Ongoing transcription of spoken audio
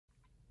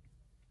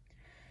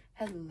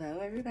Hello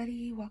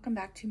everybody, welcome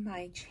back to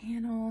my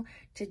channel.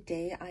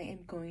 Today I am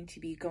going to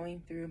be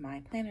going through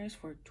my planners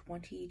for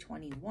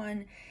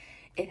 2021.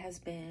 It has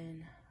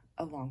been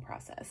a long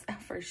process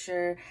for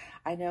sure.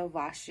 I know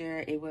last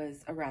year it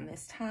was around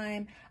this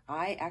time.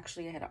 I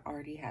actually had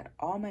already had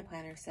all my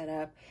planners set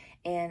up,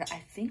 and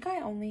I think I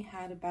only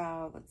had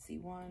about, let's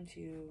see, I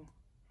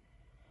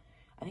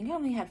think I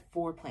only had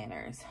 4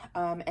 planners,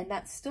 and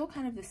that's still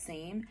kind of the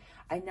same.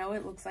 I know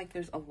it looks like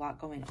there's a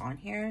lot going on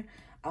here.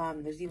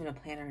 There's even a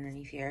planner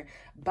underneath here,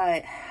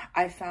 but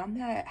I found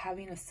that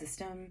having a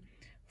system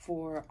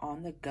for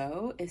on the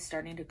go is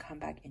starting to come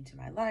back into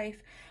my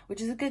life,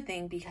 which is a good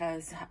thing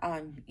because,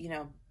 you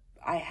know,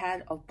 I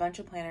had a bunch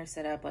of planners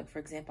set up. Like, for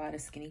example, I had a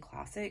Skinny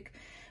Classic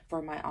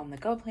for my on the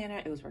go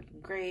planner. It was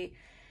working great.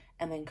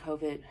 And then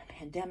COVID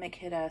pandemic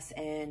hit us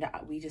and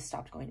we just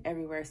stopped going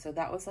everywhere. So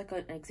that was like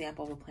an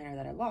example of a planner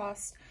that I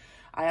lost.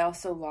 I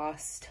also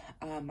lost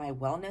my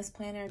wellness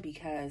planner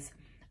because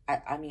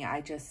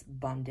I just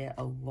bummed it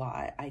a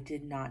lot. I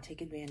did not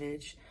take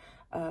advantage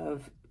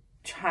of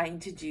trying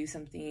to do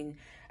something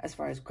as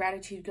far as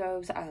gratitude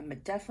goes. I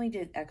definitely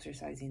did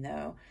exercising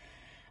though,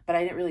 but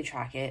I didn't really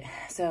track it.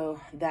 So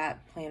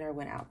that planner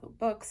went out the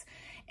books.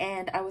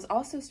 And I was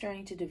also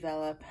starting to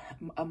develop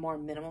a more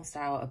minimal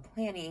style of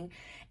planning.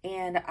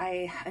 And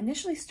I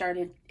initially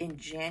started in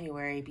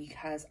January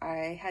because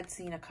I had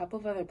seen a couple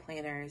of other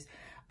planners,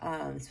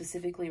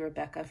 specifically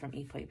Rebecca from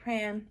Eat Play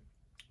Plan.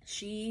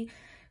 She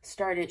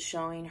started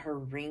showing her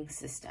ring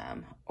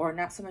system, or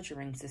not so much a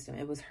ring system,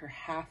 it was her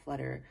half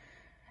letter.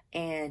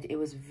 And it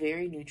was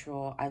very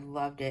neutral. I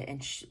loved it.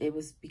 And it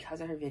was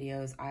because of her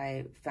videos,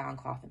 I found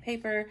Cloth and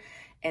Paper.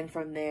 And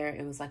from there,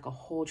 it was like a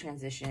whole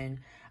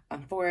transition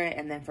for it.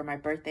 And then for my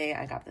birthday,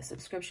 I got the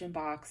subscription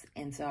box.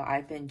 And so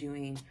I've been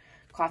doing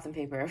Cloth and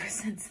Paper ever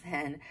since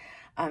then,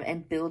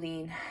 and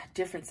building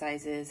different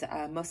sizes,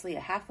 mostly a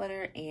half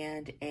letter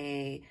and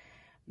a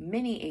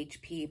mini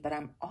HP, but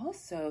I'm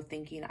also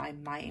thinking I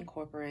might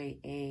incorporate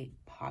a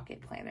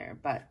pocket planner,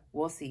 but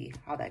we'll see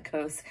how that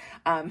goes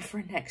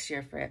for next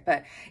year for it.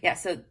 But yeah,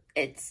 so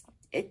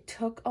it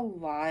took a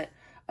lot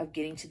of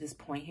getting to this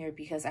point here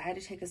because I had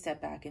to take a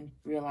step back and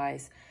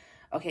realize,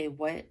 okay,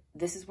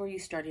 this is where you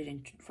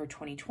started for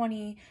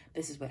 2020.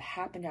 This is what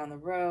happened down the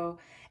road.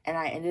 And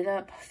I ended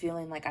up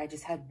feeling like I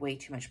just had way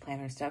too much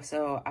planner stuff.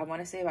 So I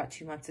want to say about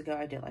 2 months ago,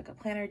 I did like a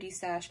planner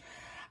destash.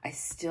 I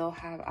still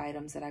have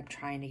items that I'm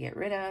trying to get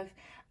rid of.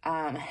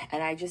 And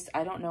I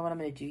don't know what I'm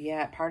going to do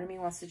yet. Part of me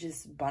wants to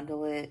just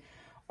bundle it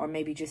or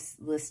maybe just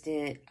list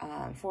it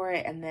for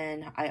it. And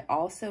then I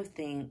also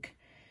think,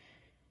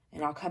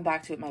 and I'll come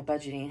back to it, my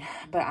budgeting,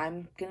 but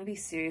I'm going to be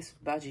serious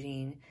with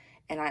budgeting.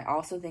 And I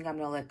also think I'm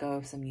going to let go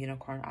of some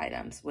unicorn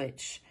items,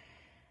 which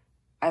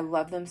I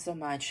love them so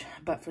much,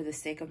 but for the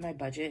sake of my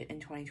budget in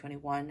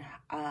 2021,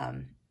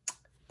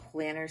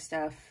 planner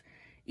stuff,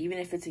 even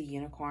if it's a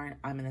unicorn,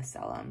 I'm going to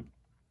sell them.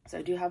 So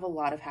I do have a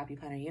lot of Happy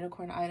Planner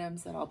unicorn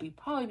items that I'll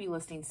probably be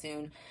listing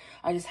soon.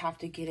 I just have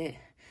to get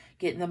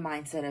in the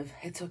mindset of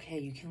it's okay,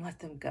 you can let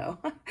them go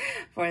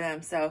for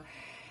them. So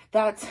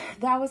that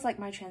was like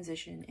my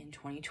transition in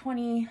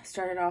 2020.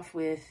 Started off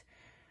with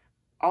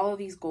all of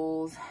these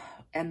goals,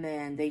 and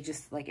then they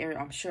just, like,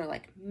 I'm sure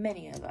like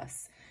many of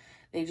us,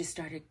 they just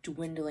started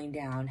dwindling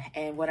down.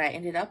 And what I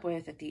ended up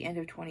with at the end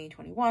of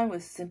 2021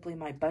 was simply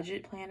my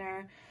budget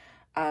planner,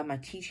 my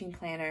teaching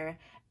planner,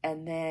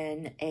 and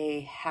then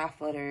a half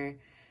letter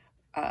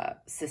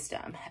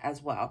system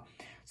as well.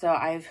 So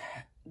I've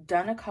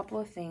done a couple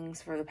of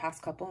things for the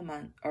past couple of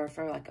months, or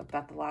for like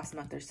about the last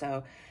month or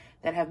so,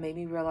 that have made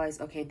me realize,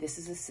 okay, this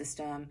is a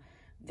system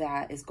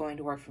that is going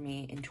to work for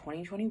me in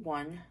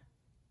 2021.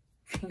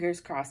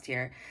 Fingers crossed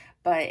here.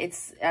 But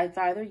I've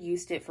either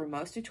used it for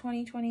most of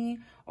 2020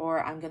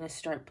 or I'm going to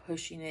start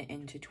pushing it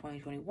into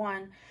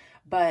 2021.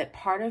 But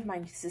part of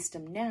my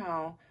system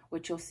now,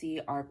 which you'll see,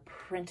 are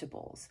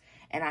printables.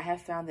 And I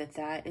have found that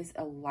that is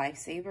a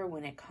lifesaver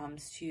when it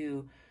comes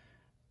to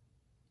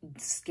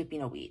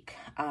skipping a week.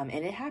 And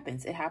it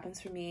happens. It happens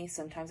for me.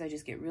 Sometimes I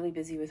just get really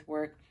busy with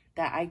work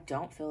that I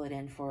don't fill it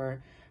in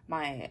for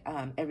my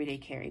everyday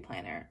carry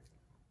planner.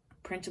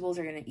 Printables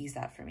are going to ease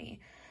that for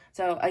me.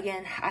 So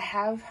again, I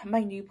have my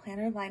new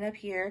planner lineup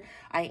here.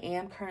 I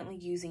am currently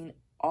using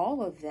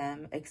all of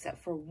them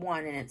except for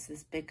one, and it's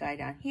this big guy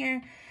down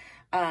here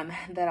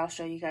that I'll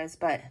show you guys.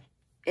 But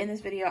in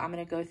this video, I'm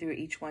going to go through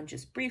each one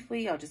just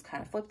briefly. I'll just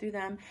kind of flip through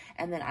them,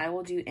 and then I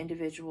will do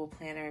individual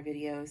planner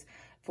videos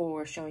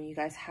for showing you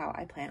guys how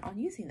I plan on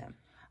using them.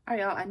 All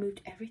right, y'all, I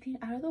moved everything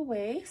out of the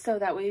way so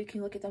that way you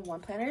can look at them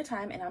one planner at a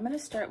time. And I'm going to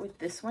start with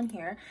this one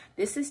here.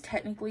 This is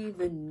technically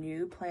the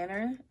new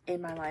planner in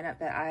my lineup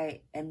that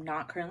I am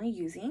not currently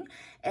using.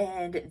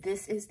 And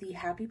this is the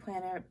Happy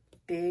Planner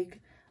Big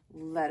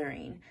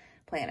Lettering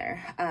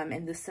planner.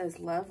 And this says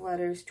Love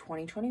Letters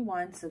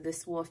 2021. So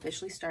this will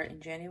officially start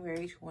in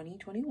January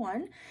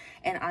 2021.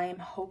 And I am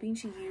hoping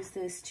to use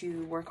this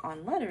to work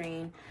on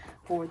lettering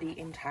for the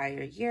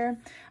entire year.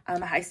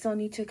 I still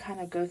need to kind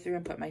of go through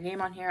and put my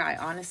name on here. I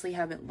honestly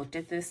haven't looked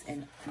at this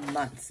in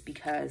months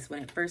because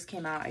when it first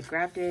came out, I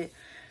grabbed it,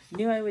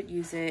 knew I would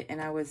use it,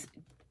 and I was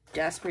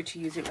desperate to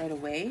use it right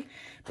away.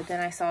 But then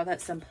I saw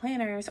that some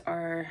planners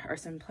or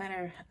some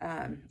planner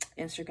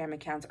Instagram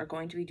accounts are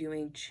going to be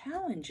doing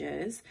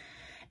challenges.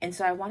 And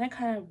so I want to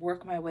kind of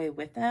work my way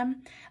with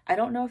them. I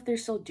don't know if they're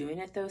still doing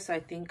it though. So I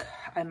think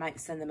I might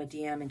send them a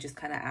DM and just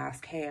kind of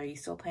ask, hey, are you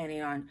still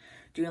planning on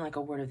doing like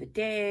a word of the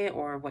day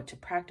or what to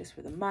practice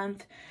for the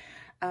month?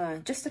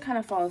 Just to kind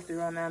of follow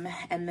through on them.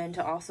 And then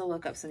to also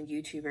look up some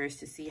YouTubers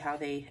to see how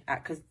they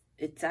act, because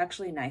it's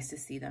actually nice to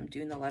see them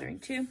doing the lettering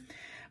too.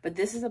 But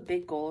this is a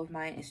big goal of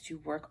mine, is to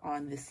work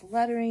on this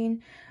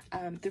lettering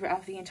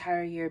throughout the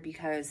entire year,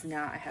 because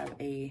now I have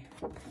a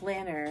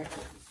planner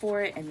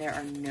for it and there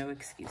are no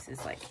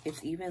excuses. Like,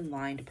 it's even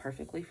lined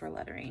perfectly for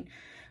lettering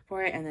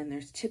for it. And then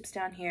there's tips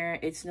down here.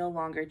 It's no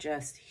longer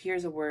just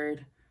here's a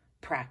word,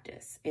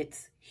 practice.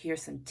 It's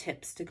here's some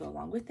tips to go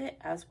along with it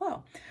as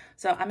well.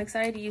 So I'm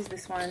excited to use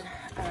this one.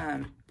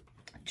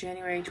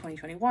 January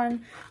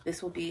 2021.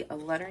 This will be a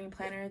lettering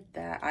planner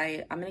that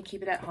I'm going to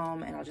keep it at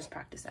home and I'll just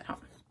practice at home.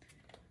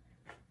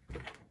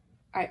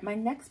 All right, my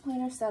next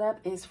planner setup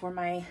is for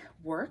my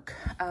work.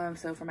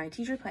 So for my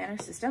teacher planner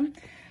system,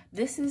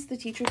 this is the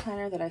teacher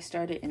planner that I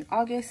started in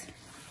August.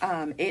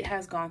 It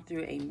has gone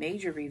through a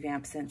major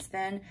revamp since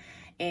then,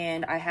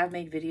 and I have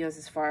made videos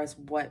as far as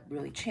what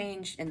really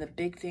changed. And the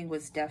big thing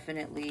was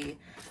definitely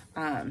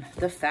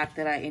the fact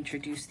that I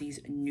introduced these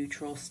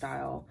neutral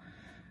style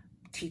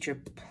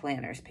teacher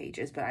planners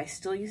pages, but I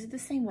still use it the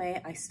same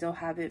way. I still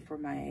have it for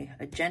my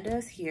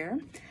agendas here.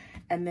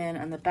 And then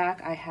on the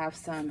back, I have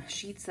some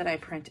sheets that I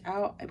print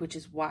out, which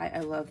is why I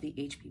love the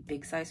HP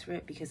Big Size for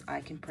it, because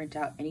I can print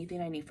out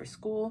anything I need for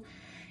school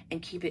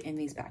and keep it in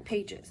these back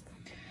pages.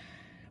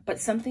 But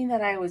something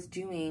that I was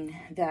doing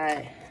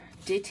that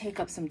did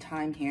take up some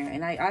time here,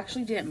 and I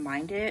actually didn't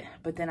mind it,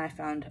 but then I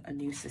found a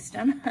new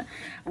system,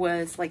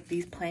 was like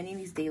planning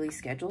these daily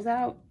schedules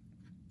out.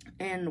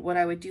 And what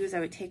I would do is I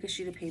would take a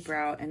sheet of paper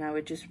out and I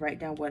would just write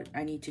down what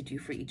I need to do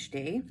for each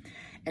day.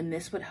 And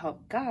this would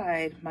help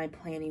guide my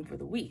planning for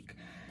the week.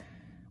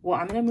 Well,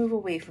 I'm going to move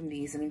away from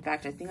these. And in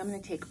fact, I think I'm going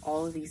to take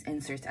all of these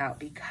inserts out,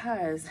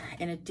 because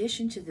in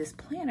addition to this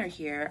planner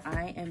here,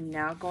 I am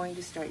now going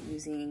to start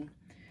using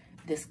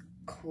this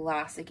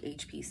classic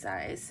HP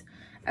size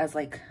as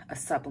like a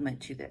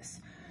supplement to this.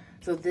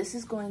 So this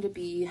is going to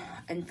be,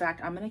 in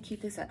fact, I'm going to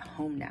keep this at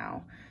home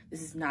now.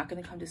 This is not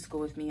going to come to school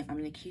with me. I'm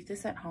going to keep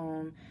this at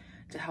home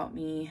to help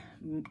me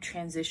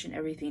transition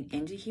everything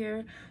into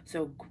here.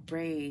 So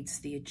grades,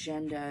 the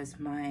agendas,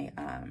 my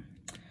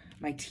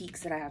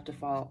TEKS that I have to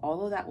follow,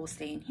 all of that will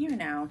stay in here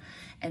now.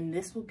 And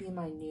this will be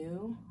my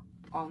new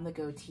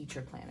on-the-go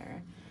teacher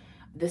planner.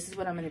 This is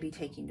what I'm going to be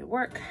taking to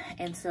work.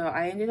 And so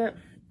I ended up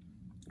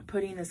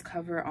putting this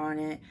cover on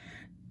it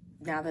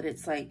now that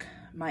it's like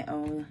my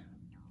own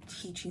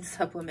teaching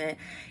supplement.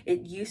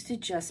 It used to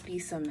just be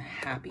some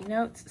happy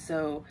notes,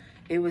 so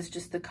it was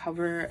just the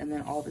cover and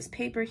then all this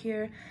paper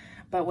here.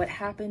 But what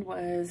happened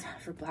was,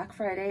 for Black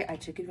Friday, I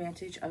took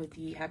advantage of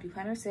the Happy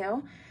Planner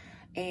sale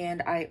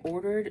and I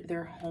ordered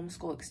their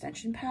homeschool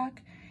extension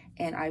pack,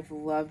 and I've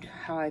loved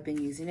how I've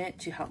been using it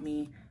to help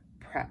me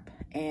prep.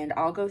 And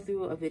I'll go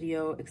through a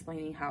video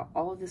explaining how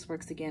all of this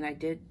works again. I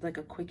did like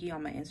a quickie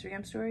on my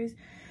Instagram stories,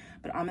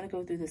 but I'm going to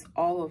go through this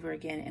all over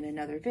again in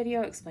another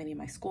video explaining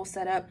my school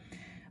setup.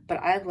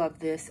 But I love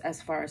this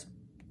as far as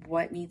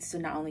what needs to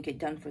not only get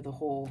done for the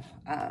whole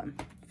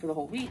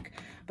week,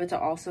 but to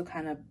also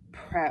kind of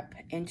prep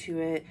into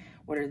it.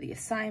 What are the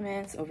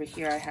assignments? Over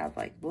here I have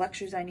like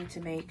lectures I need to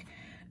make.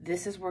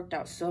 This has worked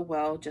out so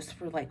well just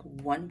for like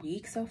 1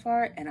 week so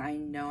far, and I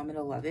know I'm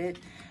gonna love it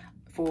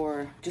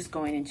for just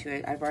going into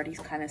it. I've already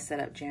kind of set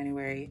up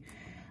January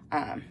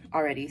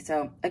already.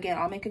 So again,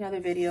 I'll make another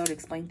video to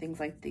explain things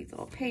like these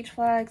little page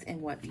flags and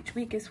what each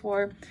week is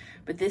for.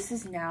 But this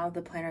is now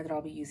the planner that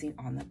I'll be using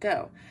on the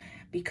go.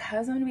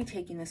 Because I'm going to be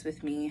taking this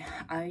with me,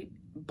 I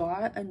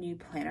bought a new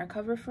planner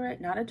cover for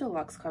it. Not a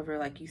deluxe cover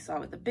like you saw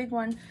with the big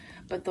one,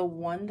 but the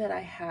one that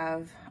I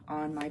have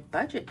on my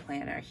budget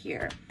planner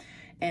here.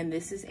 And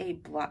this is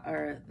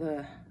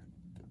the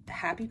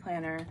Happy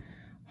Planner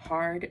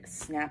hard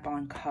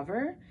snap-on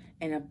cover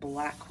in a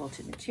black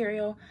quilted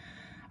material.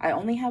 I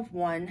only have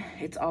one.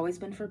 It's always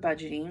been for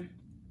budgeting,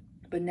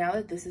 but now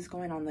that this is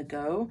going on the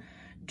go,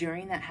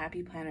 during that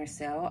Happy Planner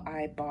sale,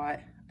 I bought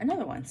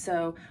another one.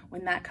 So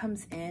when that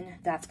comes in,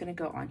 that's gonna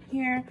go on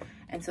here.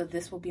 And so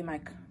this will be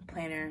my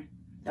planner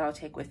that I'll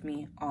take with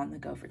me on the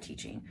go for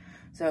teaching.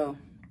 So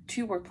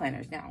 2 work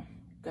planners now.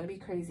 Gonna be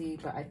crazy,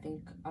 but I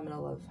think I'm gonna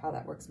love how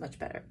that works much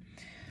better.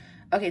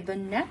 Okay, the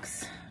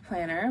next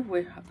planner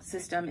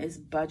system is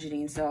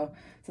budgeting. So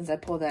since I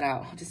pulled that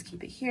out, I'll just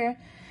keep it here.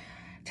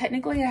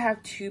 Technically, I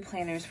have 2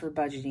 planners for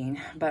budgeting,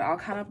 but I'll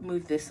kind of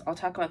move this. I'll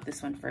talk about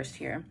this one first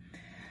here.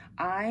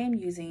 I am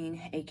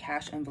using a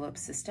cash envelope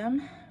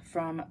system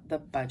from the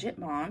Budget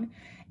Mom,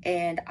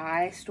 and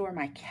I store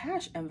my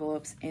cash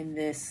envelopes in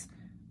this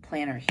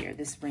planner here,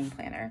 this ring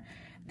planner.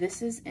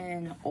 This is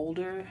an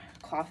older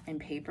cloth and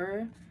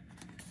paper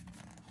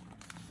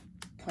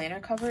planner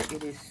cover.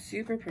 It is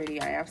super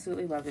pretty. I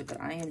absolutely love it, but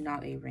I am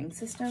not a ring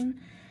system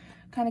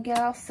kind of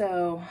gal.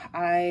 So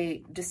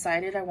I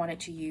decided I wanted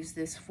to use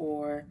this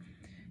for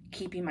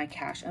keeping my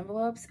cash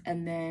envelopes.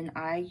 And then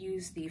I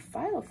use the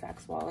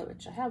Filofax wallet,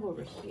 which I have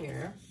over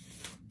here.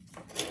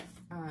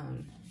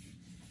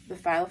 The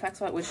Filofax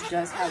wallet, which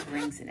does have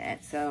rings in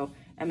it. So,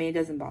 I mean, it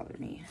doesn't bother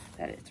me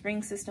that it's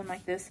ring system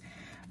like this.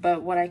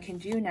 But what I can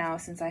do now,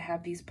 since I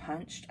have these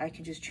punched, I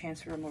can just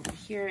transfer them over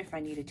here if I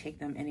need to take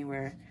them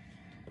anywhere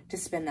to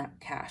spend that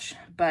cash.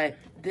 But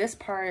this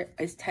part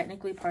is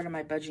technically part of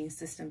my budgeting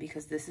system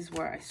because this is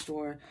where I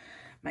store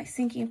my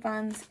sinking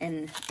funds.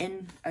 And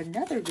in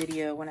another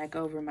video, when I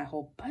go over my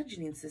whole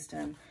budgeting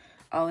system,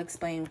 I'll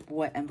explain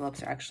what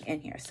envelopes are actually in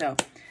here. So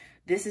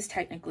this is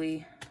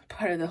technically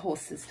part of the whole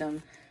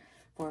system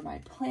for my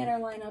planner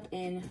lineup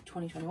in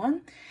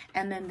 2021.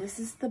 And then this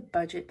is the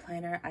budget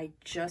planner. I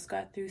just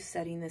got through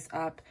setting this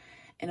up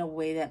in a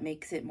way that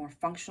makes it more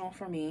functional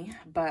for me,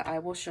 but I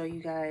will show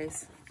you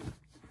guys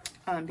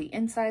the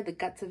inside, the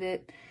guts of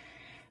it,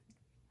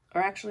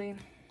 or actually,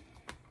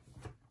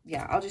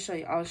 yeah,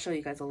 I'll show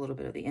you guys a little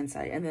bit of the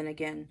inside, and then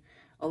again,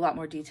 a lot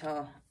more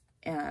detail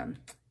in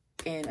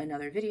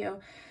another video.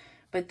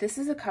 But this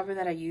is a cover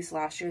that I used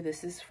last year.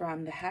 This is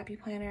from the Happy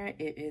Planner.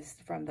 It is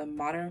from the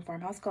Modern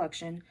Farmhouse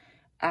collection.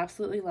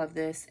 Absolutely love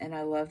this, and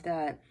I love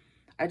that.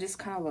 I just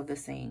kind of love the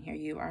saying here,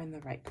 you are in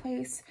the right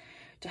place,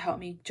 to help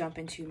me jump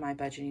into my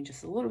budgeting.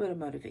 Just a little bit of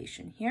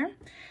motivation here.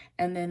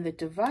 And then the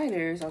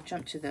dividers, I'll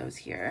jump to those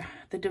here.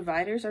 The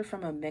dividers are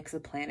from a mix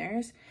of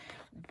planners.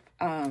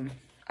 I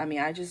mean,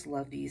 I just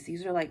love these.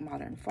 These are like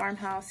Modern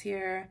Farmhouse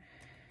here.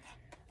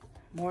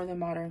 More than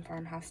Modern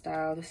Farmhouse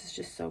style. This is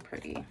just so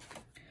pretty.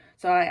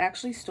 So I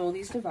actually stole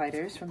these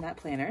dividers from that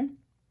planner.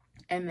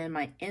 And then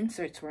my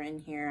inserts were in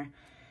here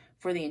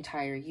for the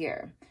entire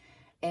year.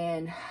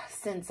 And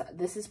since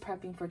this is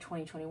prepping for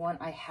 2021,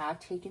 I have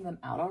taken them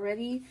out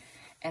already.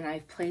 And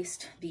I've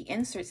placed the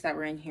inserts that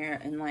were in here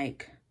in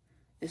like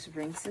this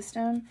ring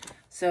system.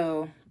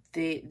 So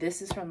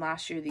this is from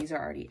last year. These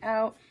are already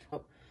out.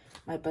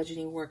 My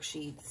budgeting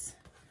worksheets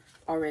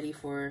are ready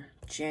for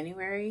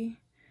January,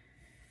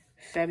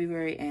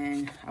 February,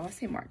 and I want to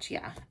say March.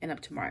 Yeah, and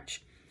up to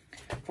March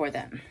for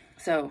them.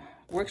 So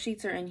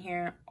worksheets are in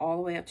here all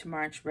the way up to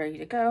March, ready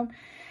to go.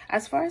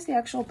 As far as the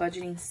actual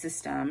budgeting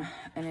system,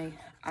 and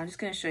I'm just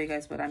going to show you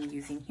guys what I'm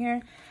using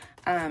here.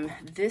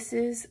 This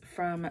is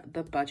from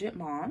the Budget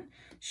Mom.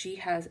 She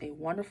has a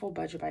wonderful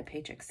budget by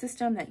paycheck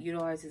system that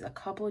utilizes a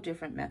couple of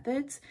different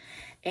methods.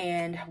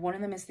 And one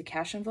of them is the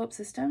cash envelope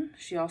system.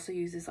 She also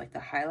uses like the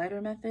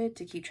highlighter method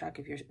to keep track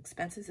of your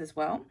expenses as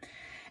well.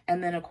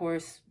 And then of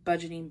course,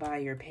 budgeting by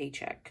your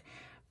paycheck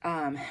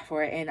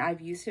for it. And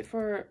I've used it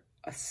for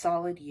a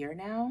solid year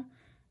now,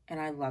 and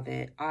I love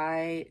it.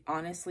 I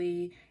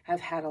honestly have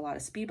had a lot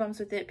of speed bumps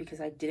with it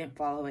because I didn't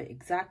follow it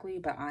exactly,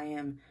 but I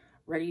am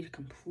ready to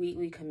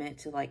completely commit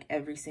to like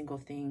every single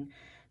thing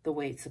the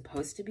way it's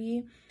supposed to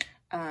be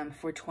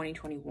for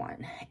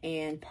 2021.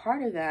 And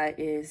part of that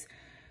is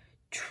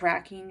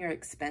tracking your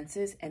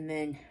expenses, and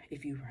then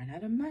if you run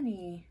out of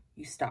money,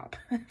 you stop.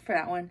 For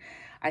that one,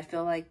 I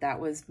feel like that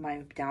was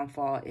my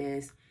downfall,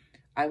 is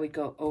I would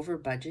go over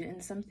budget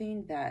in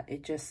something that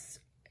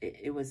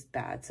it was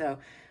bad. So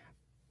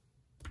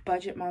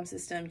Budget Mom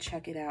system,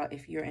 check it out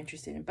if you're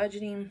interested in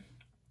budgeting.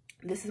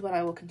 This is what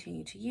I will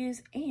continue to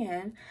use,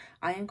 and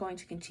I am going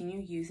to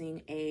continue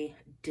using a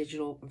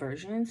digital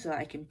version so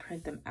I can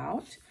print them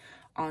out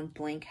on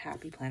blank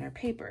Happy Planner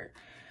paper.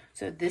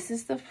 So this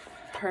is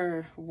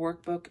her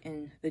workbook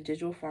in the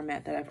digital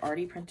format that I've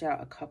already printed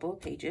out a couple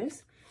of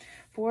pages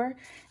for,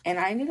 and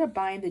I ended up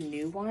buying the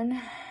new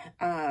one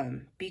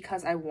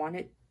because I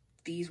wanted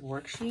these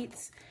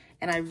worksheets,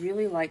 and I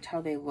really liked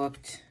how they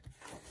looked.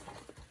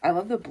 I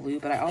love the blue,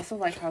 but I also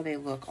like how they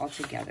look all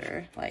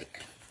together.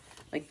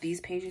 Like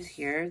these pages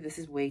here, this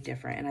is way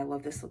different, and I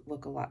love this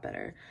look a lot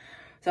better.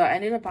 So I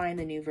ended up buying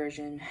the new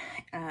version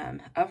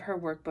of her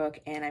workbook,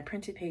 and I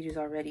printed pages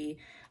already,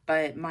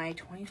 but my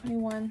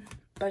 2021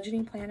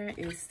 budgeting planner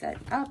is set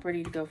up,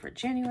 ready to go for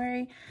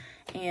January,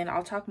 and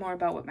I'll talk more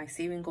about what my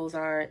saving goals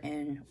are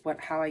and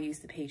how I use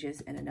the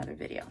pages in another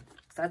video.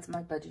 So that's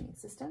my budgeting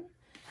system.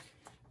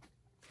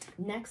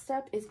 Next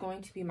up is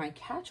going to be my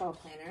catch-all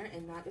planner,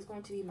 and that is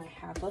going to be my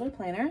half letter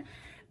planner.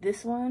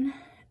 This one,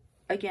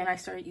 again, I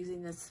started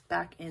using this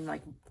back in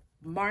like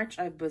March.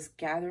 I was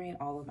gathering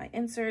all of my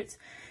inserts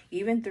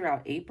even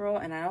throughout April,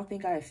 and I don't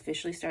think I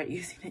officially started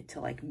using it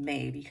till like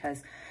May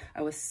because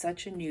I was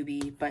such a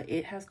newbie, but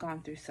it has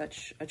gone through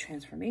such a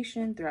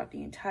transformation throughout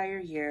the entire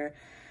year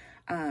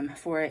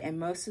for it. And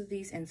most of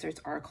these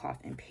inserts are cloth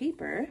and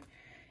paper.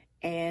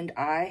 And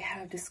I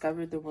have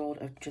discovered the world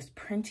of just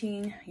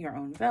printing your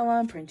own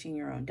vellum, printing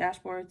your own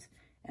dashboards,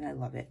 and I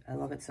love it. I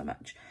love it so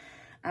much.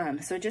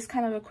 So just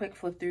kind of a quick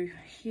flip through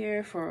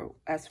here for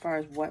as far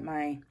as what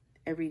my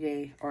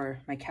everyday or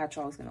my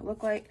catch-all is going to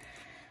look like.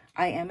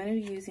 I am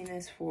going to be using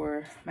this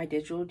for my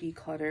digital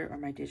declutter or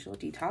my digital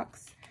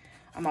detox.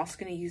 I'm also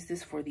going to use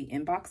this for the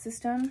inbox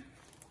system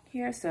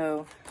here.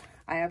 So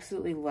I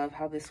absolutely love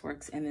how this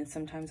works. And then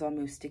sometimes I'll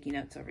move sticky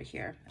notes over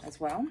here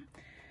as well.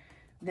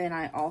 Then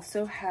I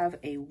also have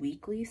a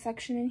weekly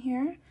section in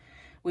here.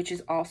 which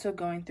is also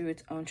going through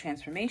its own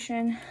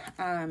transformation.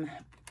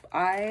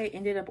 I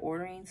ended up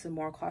ordering some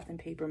more Cloth and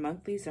Paper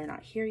monthlies. They're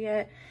not here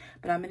yet,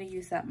 but I'm going to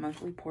use that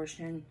monthly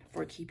portion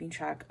for keeping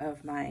track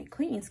of my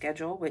cleaning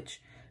schedule,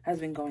 which has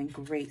been going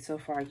great so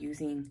far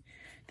using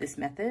this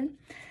method.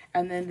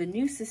 And then the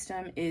new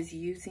system is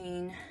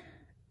using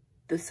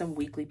some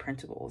weekly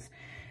printables.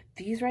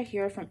 These right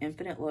here are from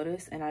Infinite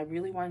Lotus, and I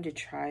really wanted to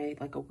try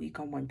like a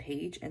week on one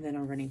page and then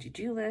a running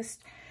to-do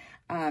list.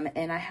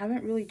 And I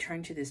haven't really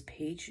turned to this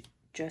page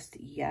just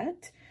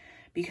yet,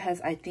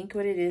 because I think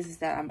what it is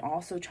that I'm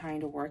also trying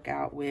to work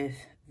out with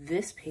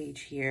this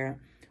page here,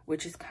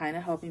 which is kind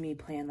of helping me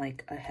plan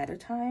like ahead of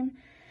time.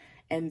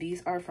 And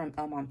these are from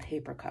Elm on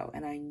Paper Co.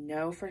 And I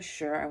know for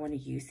sure I want to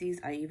use these.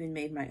 I even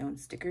made my own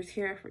stickers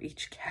here for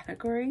each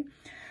category.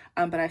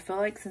 But I feel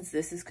like since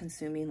this is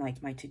consuming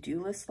like my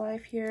to-do list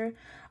life here,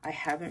 I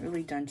haven't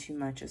really done too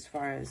much as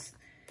far as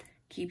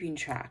keeping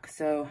track.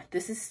 So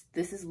this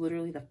is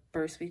literally the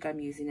first week I'm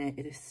using it.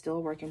 It is still a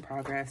work in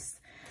progress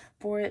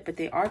for it, but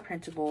they are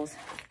printables.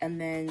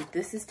 And then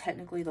this is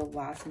technically the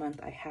last month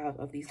I have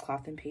of these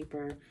Cloth and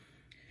Paper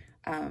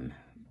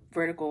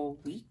vertical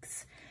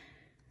weeks,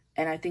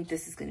 and I think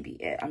this is going to be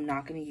it. I'm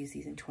not going to use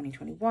these in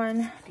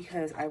 2021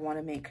 because I want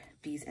to make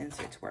these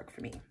inserts work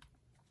for me.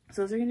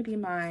 So those are going to be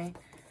my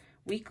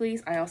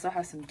weeklies. I also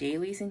have some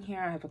dailies in here.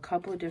 I have a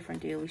couple of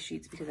different daily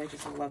sheets because I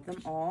just love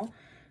them all.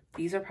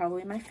 These are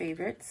probably my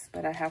favorites,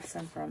 but I have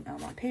some from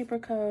Elm on Paper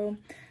Co.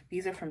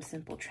 These are from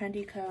Simple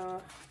Trendy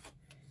Co.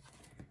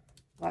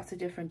 Lots of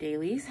different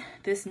dailies.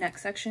 This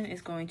next section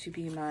is going to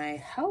be my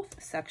health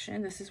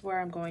section. This is where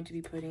I'm going to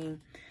be putting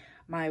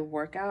my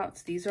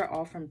workouts. These are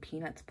all from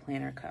Peanuts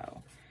Planner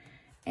Co.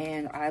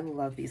 And I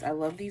love these. I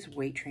love these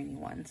weight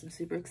training ones. I'm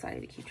super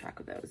excited to keep track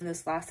of those. And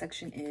this last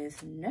section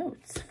is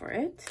notes for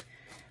it.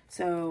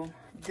 So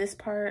this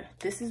part,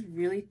 this is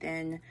really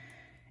thin.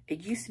 It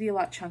used to be a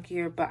lot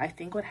chunkier, but I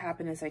think what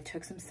happened is I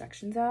took some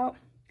sections out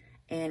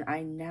and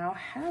I now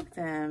have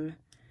them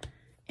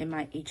in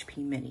my HP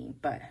Mini,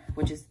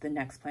 which is the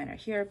next planner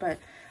here. But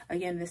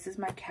again, this is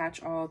my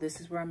catch-all.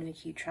 This is where I'm going to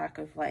keep track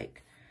of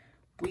like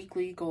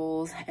weekly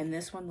goals, and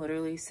this one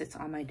literally sits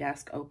on my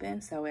desk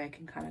open, so that way I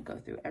can kind of go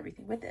through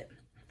everything with it.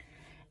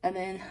 And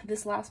then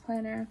this last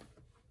planner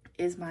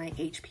is my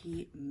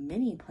HP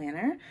Mini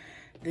planner.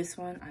 This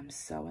one, I'm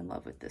so in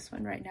love with this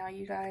one right now,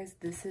 you guys.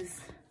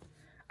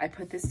 I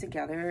put this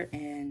together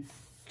and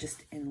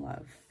just in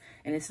love.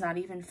 And it's not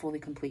even fully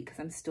complete because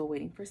I'm still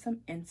waiting for some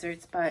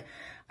inserts, but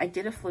I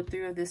did a flip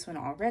through of this one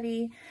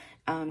already,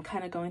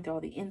 kind of going through all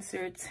the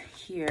inserts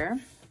here.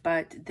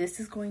 But this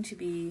is going to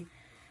be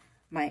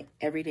my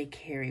everyday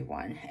carry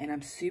one, and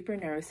I'm super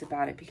nervous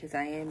about it because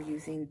I am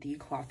using the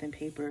Cloth and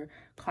Paper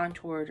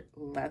contoured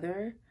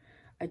leather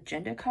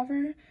agenda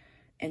cover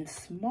in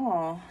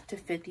small to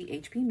fit the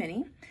HP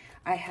Mini.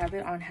 I have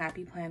it on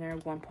Happy Planner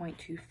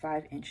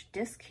 1.25 inch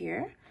disc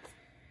here.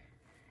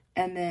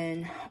 And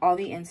then all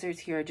the inserts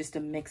here are just a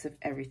mix of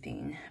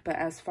everything. But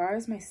as far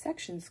as my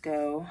sections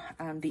go,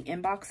 the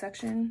inbox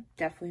section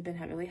definitely been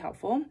really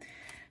helpful.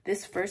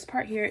 This first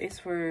part here is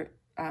for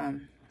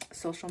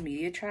social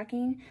media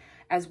tracking,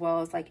 as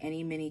well as like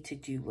any mini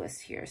to-do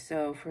list here.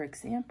 So for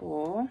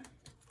example,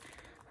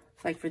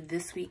 like for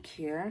this week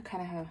here, I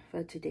kind of have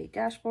a to-date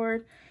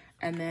dashboard.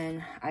 And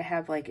then I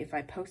have like if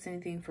I post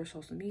anything for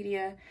social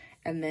media,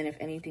 and then if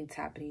anything's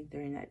happening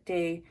during that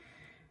day.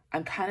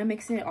 I'm kind of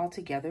mixing it all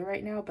together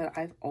right now, but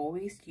I've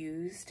always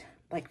used,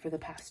 like for the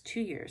past 2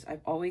 years,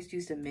 I've always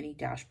used a mini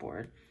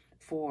dashboard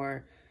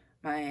for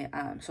my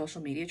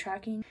social media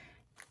tracking.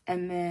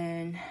 And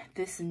then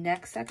this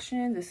next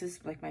section, this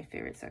is like my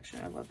favorite section.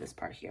 I love this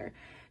part here.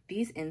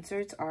 These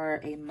inserts are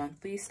a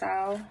monthly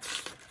style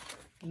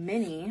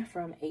mini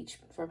from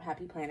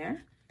Happy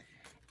Planner.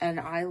 And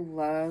I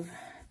love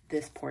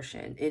this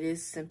portion. It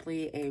is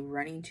simply a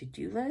running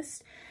to-do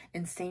list,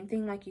 and same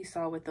thing like you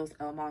saw with those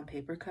Elm on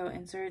Paper Co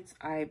inserts.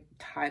 I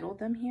titled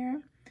them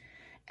here,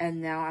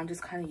 and now I'm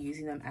just kind of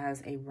using them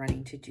as a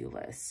running to-do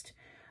list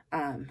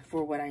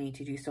for what I need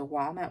to do. So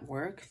while I'm at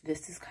work,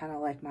 this is kind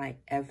of like my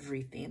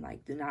everything.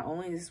 Like not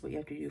only this is what you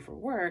have to do for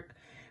work,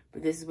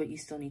 but this is what you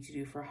still need to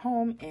do for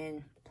home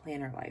and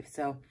planner life.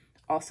 So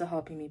also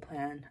helping me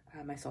plan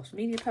my social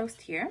media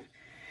post here.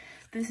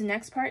 This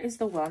next part is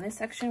the wellness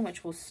section,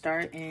 which will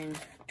start in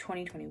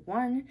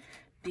 2021.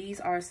 These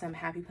are some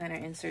Happy Planner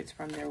inserts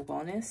from their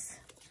wellness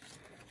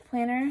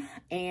planner,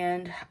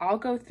 and I'll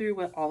go through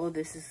what all of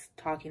this is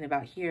talking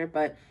about here,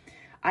 but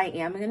I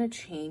am going to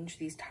change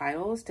these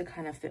titles to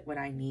kind of fit what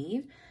I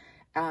need.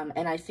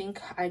 And I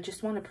think I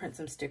just want to print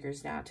some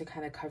stickers now to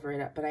kind of cover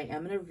it up, but I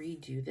am going to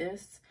redo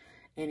this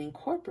and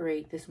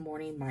incorporate this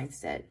morning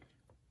mindset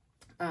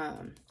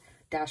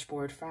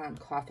dashboard from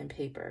Cloth and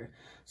Paper.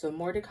 So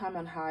more to come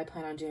on how I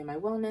plan on doing my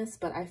wellness,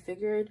 but I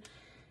figured,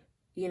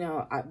 you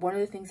know, one of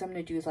the things I'm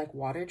going to do is like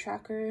water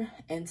tracker.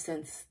 And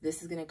since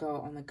this is going to go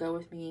on the go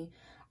with me,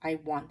 I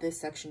want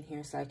this section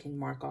here so I can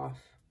mark off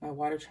my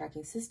water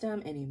tracking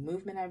system, any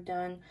movement I've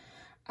done.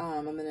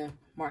 I'm going to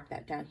mark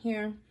that down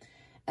here.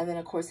 And then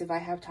of course, if I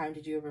have time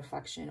to do a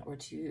reflection or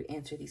to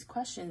answer these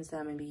questions that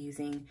I'm gonna be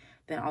using,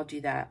 then I'll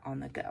do that on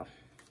the go.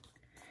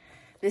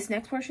 This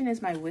next portion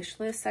is my wish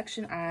list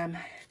section.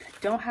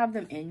 Don't have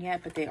them in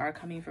yet, but they are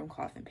coming from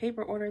Cloth and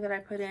Paper order that I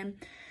put in.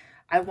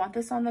 I want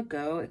this on the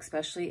go,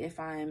 especially if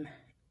I'm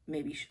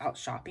maybe out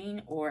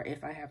shopping or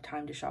if I have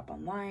time to shop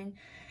online.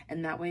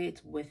 And that way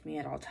it's with me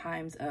at all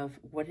times of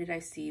what did I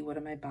see? What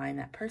am I buying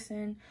that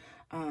person?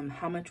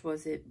 How much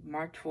was it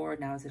marked for?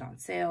 Now is it on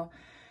sale?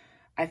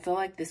 I feel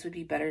like this would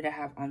be better to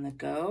have on the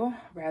go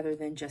rather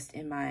than just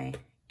in my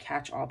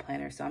catch-all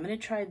planner. So I'm going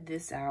to try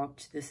this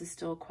out. This is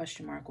still a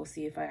question mark. We'll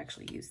see if I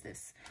actually use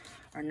this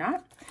or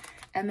not.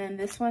 And then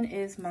this one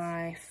is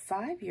my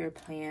 5-year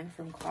plan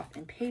from Cloth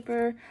and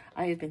Paper.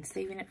 I have been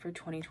saving it for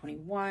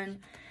 2021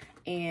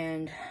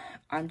 and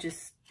I'm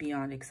just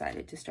beyond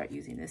excited to start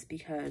using this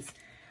because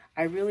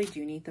I really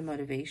do need the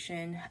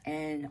motivation,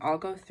 and I'll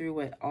go through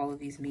what all of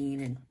these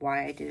mean and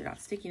why I did it on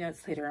sticky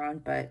notes later on,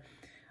 but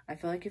I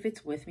feel like if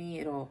it's with me,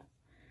 it'll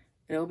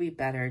be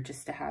better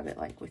just to have it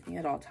like with me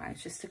at all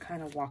times, just to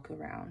kind of walk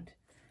around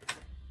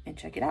and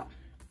check it out.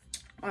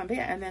 But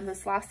yeah, and then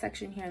this last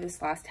section here,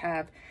 this last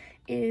tab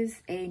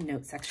is a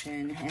note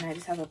section, and I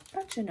just have a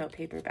bunch of note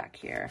paper back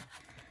here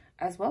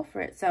as well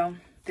for it. So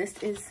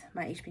this is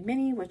my HP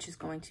Mini, which is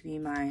going to be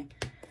my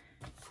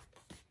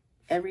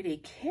everyday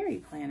carry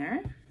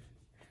planner.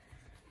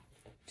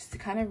 Just to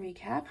kind of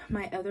recap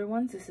my other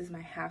ones, this is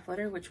my half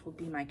letter, which will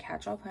be my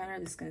catch-all planner.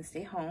 This is going to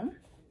stay home.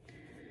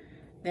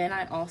 Then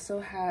I also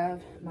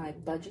have my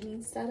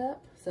budgeting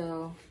setup.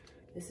 So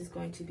this is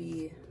going to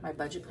be my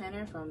budget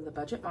planner from the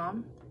Budget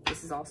Mom.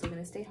 This is also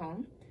going to stay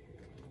home.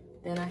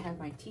 Then I have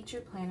my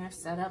teacher planner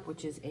setup,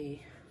 which is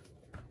a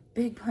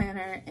big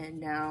planner, and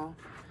now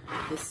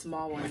this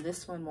small one.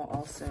 This one will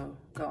also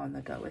go on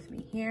the go with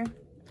me here.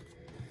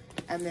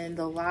 And then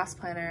the last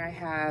planner I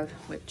have,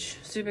 which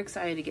I'm super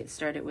excited to get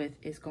started with,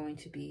 is going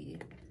to be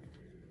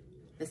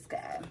this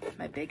guy,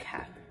 my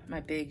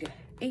big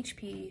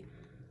HP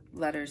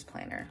letters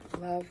planner.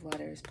 Love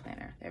letters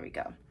planner. There we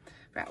go.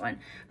 That one.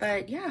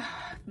 But yeah,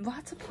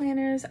 lots of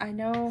planners. I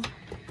know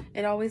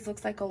it always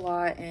looks like a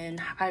lot, and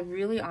I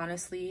really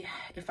honestly,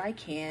 if I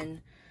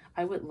can,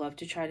 I would love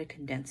to try to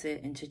condense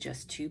it into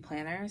just 2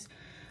 planners.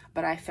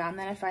 But I found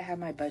that if I have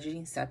my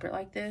budgeting separate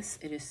like this,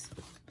 it is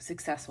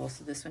successful.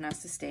 So this one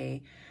has to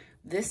stay.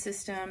 This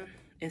system,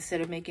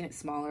 instead of making it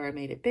smaller, I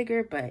made it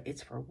bigger, but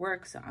it's for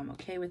work, so I'm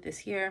okay with this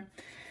here.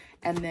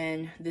 And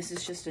then this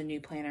is just a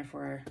new planner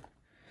for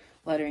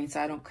lettering,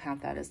 so I don't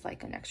count that as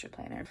like an extra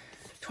planner.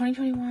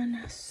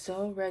 2021,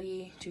 so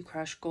ready to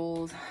crush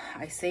goals.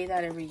 I say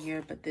that every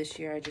year, but this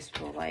year I just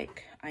feel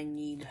like I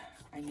need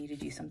to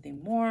do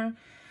something more.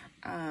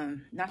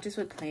 Not just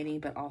with planning,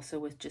 but also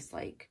with just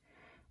like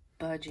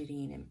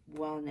budgeting and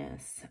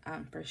wellness,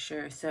 for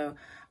sure. So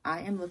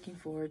I am looking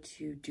forward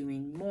to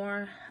doing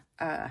more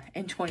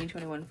in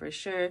 2021 for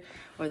sure,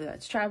 whether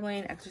that's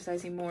traveling,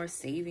 exercising more,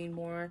 saving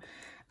more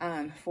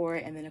for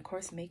it, and then of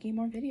course making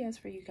more videos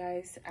for you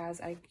guys as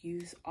I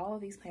use all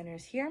of these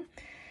planners here.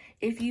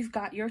 If you've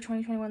got your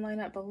 2021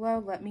 lineup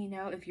below, let me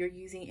know if you're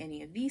using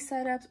any of these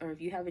setups or if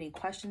you have any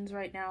questions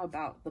right now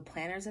about the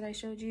planners that I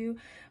showed you.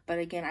 But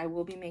again, I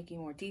will be making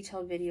more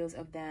detailed videos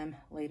of them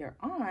later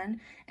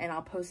on, and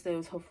I'll post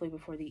those hopefully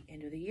before the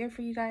end of the year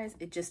for you guys.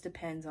 It just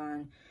depends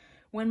on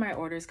when my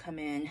orders come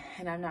in,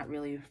 and I'm not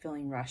really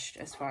feeling rushed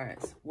as far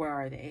as where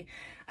are they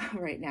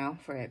right now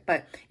for it.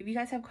 But if you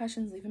guys have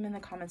questions, leave them in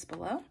the comments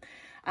below.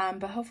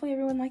 But hopefully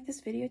everyone liked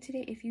this video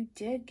today. If you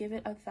did, give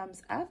it a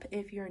thumbs up.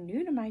 If you're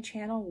new to my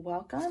channel,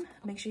 welcome.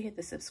 Make sure you hit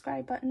the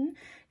subscribe button,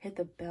 hit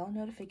the bell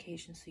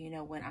notification so you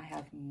know when I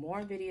have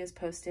more videos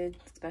posted,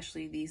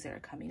 especially these that are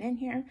coming in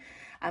here.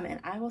 And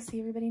I will see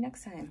everybody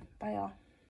next time. Bye, y'all.